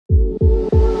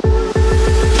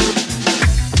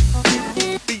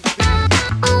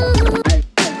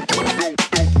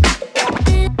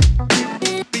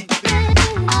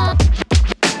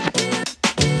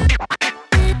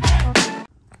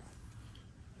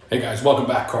Hey guys, welcome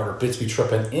back. Carter,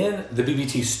 BitsBeTrippin in the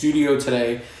BBT studio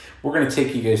today. We're going to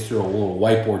take you guys through a little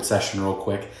whiteboard session real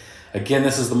quick. Again,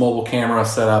 this is the mobile camera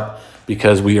setup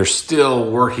because we are still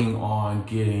working on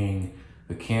getting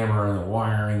the camera and the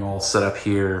wiring all set up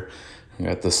here. We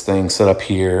got this thing set up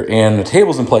here and the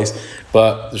table's in place,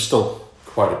 but there's still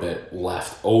quite a bit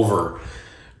left over.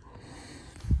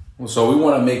 So we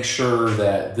want to make sure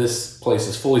that this place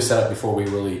is fully set up before we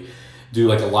really do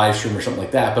like a live stream or something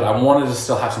like that. But I wanted to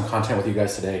still have some content with you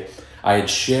guys today. I had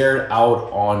shared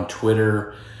out on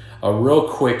Twitter a real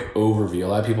quick overview. A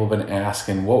lot of people have been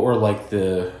asking what were like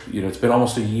it's been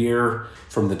almost a year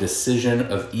from the decision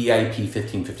of EIP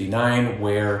 1559,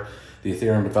 where the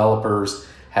Ethereum developers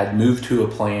had moved to a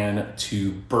plan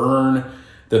to burn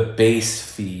the base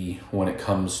fee when it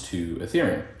comes to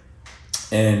Ethereum.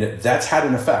 And that's had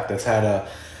an effect. That's had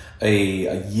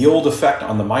a yield effect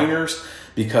on the miners,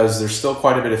 because there's still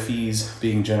quite a bit of fees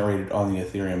being generated on the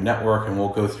Ethereum network, and we'll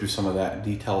go through some of that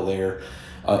detail there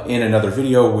in another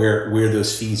video where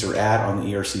those fees are at on the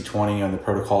ERC20 on the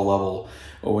protocol level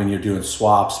when you're doing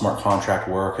swaps, smart contract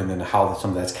work, and then how some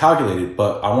of that's calculated.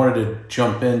 But I wanted to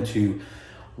jump into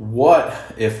what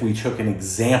if we took an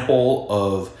example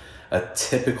of a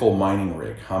typical mining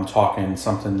rig. I'm talking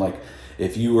something like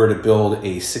if you were to build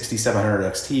a 6700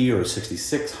 XT or a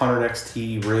 6600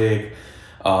 XT rig,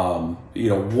 or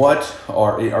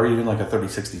even like a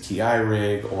 3060 Ti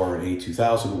rig or an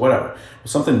A2000, whatever,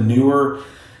 something newer.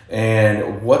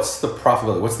 And what's the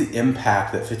profitability? What's the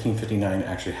impact that 1559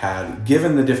 actually had,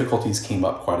 given the difficulties came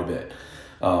up quite a bit?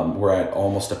 We're at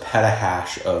almost a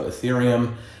petahash of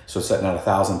Ethereum. So it's setting at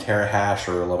 1,000 terahash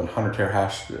or 1,100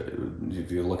 terahash.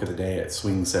 If you look at the day, it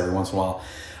swings every once in a while.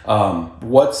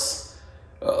 What's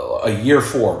a year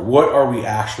forward? What are we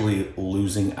actually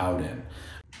losing out in?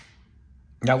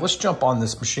 Now let's jump on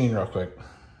this machine real quick.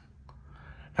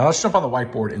 Now let's jump on the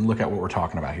whiteboard and look at what we're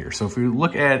talking about here. So if we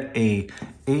look at a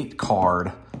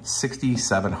 8-card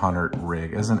 6700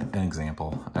 rig as an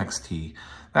example, XT,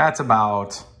 that's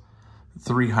about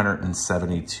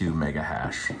 372 mega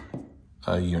hash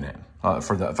a unit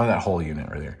for that whole unit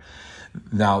right there.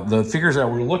 Now the figures that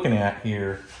we're looking at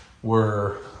here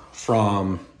were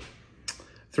from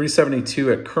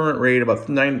 372 at current rate, about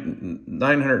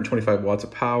 925 watts of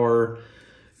power.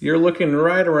 You're looking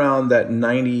right around that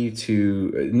 $90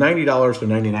 to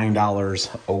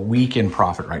 $99 a week in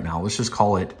profit right now. Let's just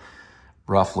call it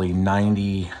roughly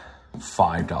 $95.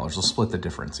 Let's split the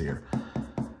difference here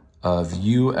of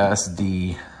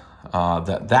USD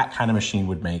that kind of machine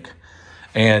would make.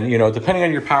 And, depending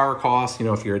on your power cost,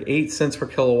 if you're at 8 cents per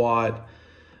kilowatt,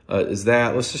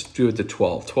 let's just do it to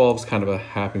 12. 12 is kind of a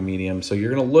happy medium. So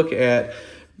you're going to look at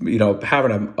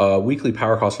having a weekly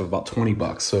power cost of about 20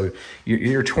 bucks. So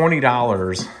your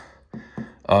 $20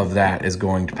 of that is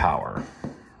going to power,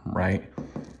 right?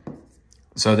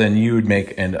 So then you would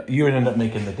end up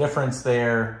making the difference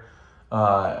there,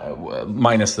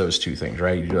 minus those two things,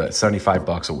 right? You do that 75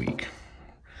 bucks a week.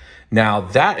 Now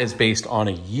that is based on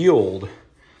a yield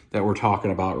that we're talking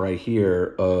about right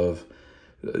here of,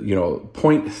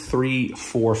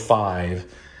 0.345,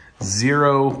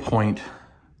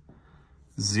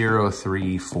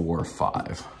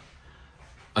 0.0345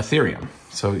 Ethereum.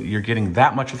 So you're getting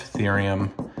that much of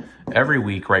Ethereum every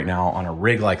week right now on a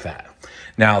rig like that.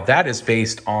 Now that is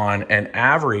based on an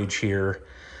average here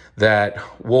that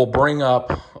we'll bring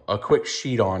up a quick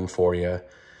sheet on for you,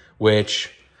 which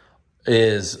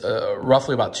is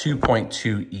roughly about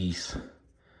 2.2 ETH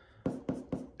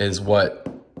is what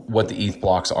the ETH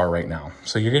blocks are right now.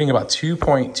 So you're getting about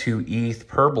 2.2 ETH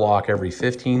per block every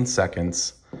 15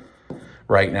 seconds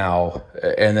right now.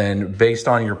 And then based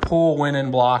on your pool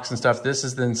win-in blocks and stuff, this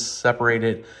is then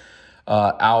separated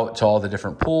out to all the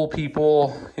different pool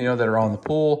people, that are on the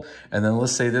pool. And then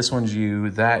let's say this one's you,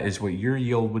 that is what your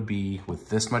yield would be with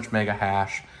this much mega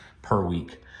hash per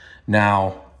week.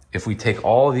 Now, if we take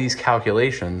all of these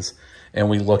calculations and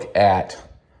we look at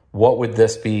what would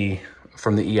this be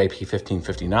from the EIP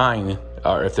 1559,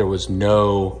 or if there was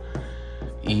no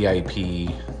EIP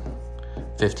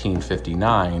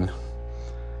 1559,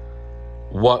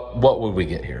 what would we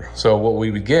get here? So what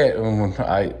we would get, when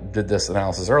I did this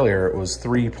analysis earlier, it was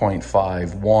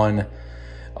 3.51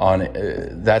 on,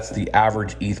 that's the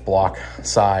average ETH block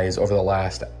size over the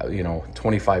last,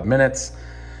 25 minutes.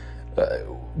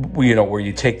 Where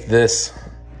you take this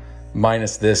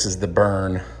minus this is the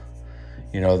burn,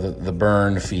 the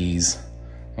burn fees.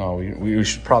 Oh, we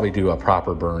should probably do a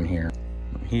proper burn here,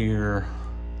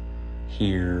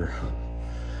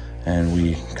 and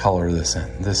we color this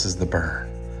in. This is the burn.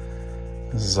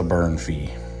 This is a burn fee,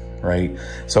 right?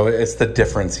 So it's the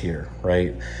difference here,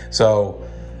 right? So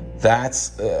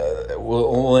that's,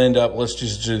 we'll end up, let's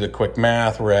just do the quick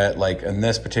math. We're at, like, in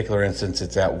this particular instance,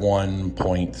 it's at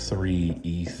 1.3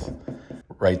 ETH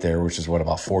right there, which is what,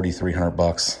 about 4,300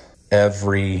 bucks.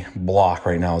 Every block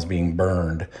right now is being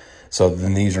burned. So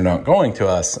then these are not going to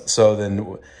us. So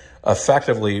then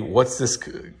effectively, what's this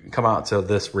come out to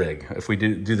this rig? If we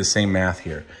do the same math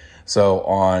here. So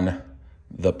on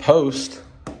the post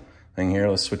thing here,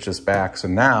 let's switch this back. So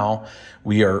now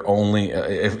we are only,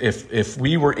 if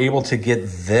we were able to get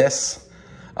this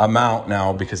amount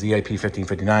now, because EIP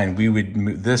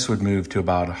 1559, this would move to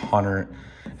about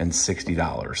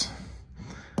 $160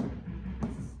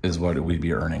 is what we'd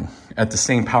be earning at the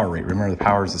same power rate. Remember, the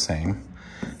power is the same.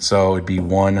 So it'd be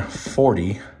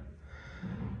 140,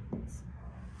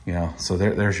 you know, so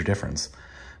there's your difference.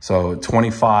 So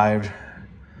 25,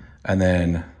 and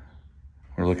then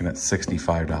we're looking at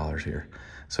 $65 here.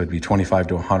 So it'd be 25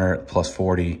 to 100 plus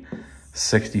 40,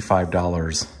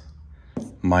 $65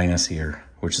 minus here,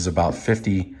 which is about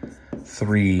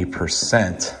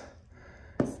 53%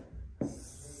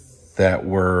 that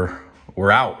we're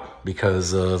out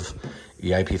because of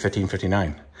EIP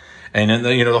 1559. And then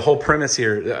the whole premise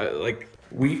here,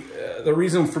 the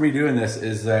reason for me doing this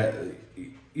is that,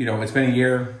 it's been a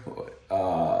year.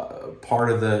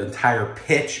 Part of the entire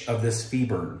pitch of this fee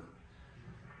burn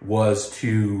was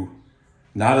to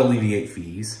not alleviate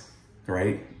fees,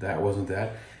 right? That wasn't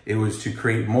that. It was to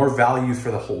create more value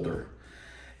for the holder.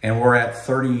 And we're at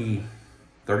 $3,300,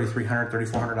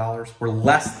 $3,400. We're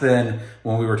less than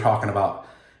when we were talking about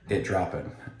it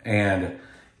dropping. And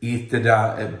ETH did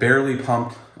not, it barely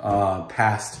pumped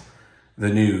past the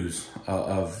news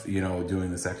of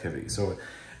doing this activity. So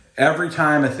every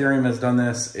time Ethereum has done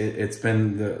this, it's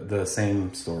been the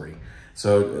same story.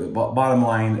 So bottom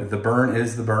line, the burn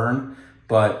is the burn,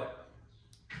 but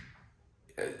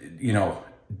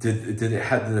did it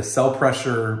have the sell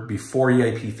pressure before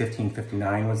EIP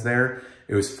 1559 was there?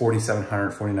 It was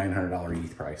 $4,700, $4,900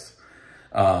 ETH price.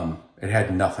 It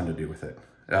had nothing to do with it.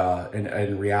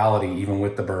 In reality, even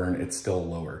with the burn, it's still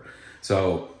lower.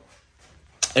 So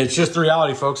it's just the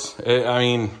reality, folks.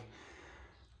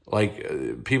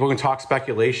 People can talk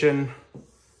speculation.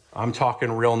 I'm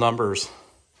talking real numbers.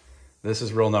 This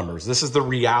is real numbers. This is the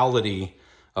reality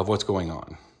of what's going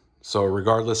on. So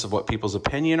regardless of what people's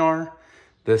opinion are,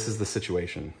 this is the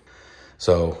situation.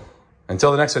 So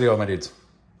until the next video, my dudes,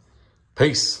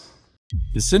 peace.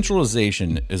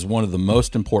 Decentralization is one of the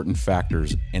most important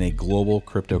factors in a global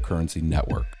cryptocurrency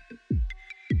network.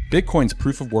 Bitcoin's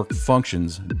proof of work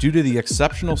functions due to the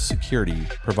exceptional security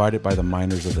provided by the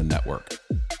miners of the network.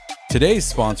 Today's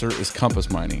sponsor is Compass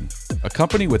Mining, a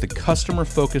company with a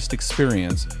customer-focused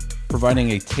experience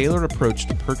providing a tailored approach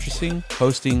to purchasing,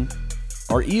 hosting,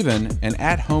 or even an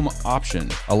at-home option,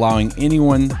 allowing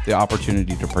anyone the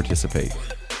opportunity to participate.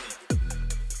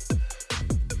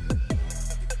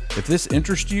 If this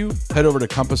interests you, head over to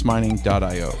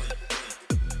compassmining.io.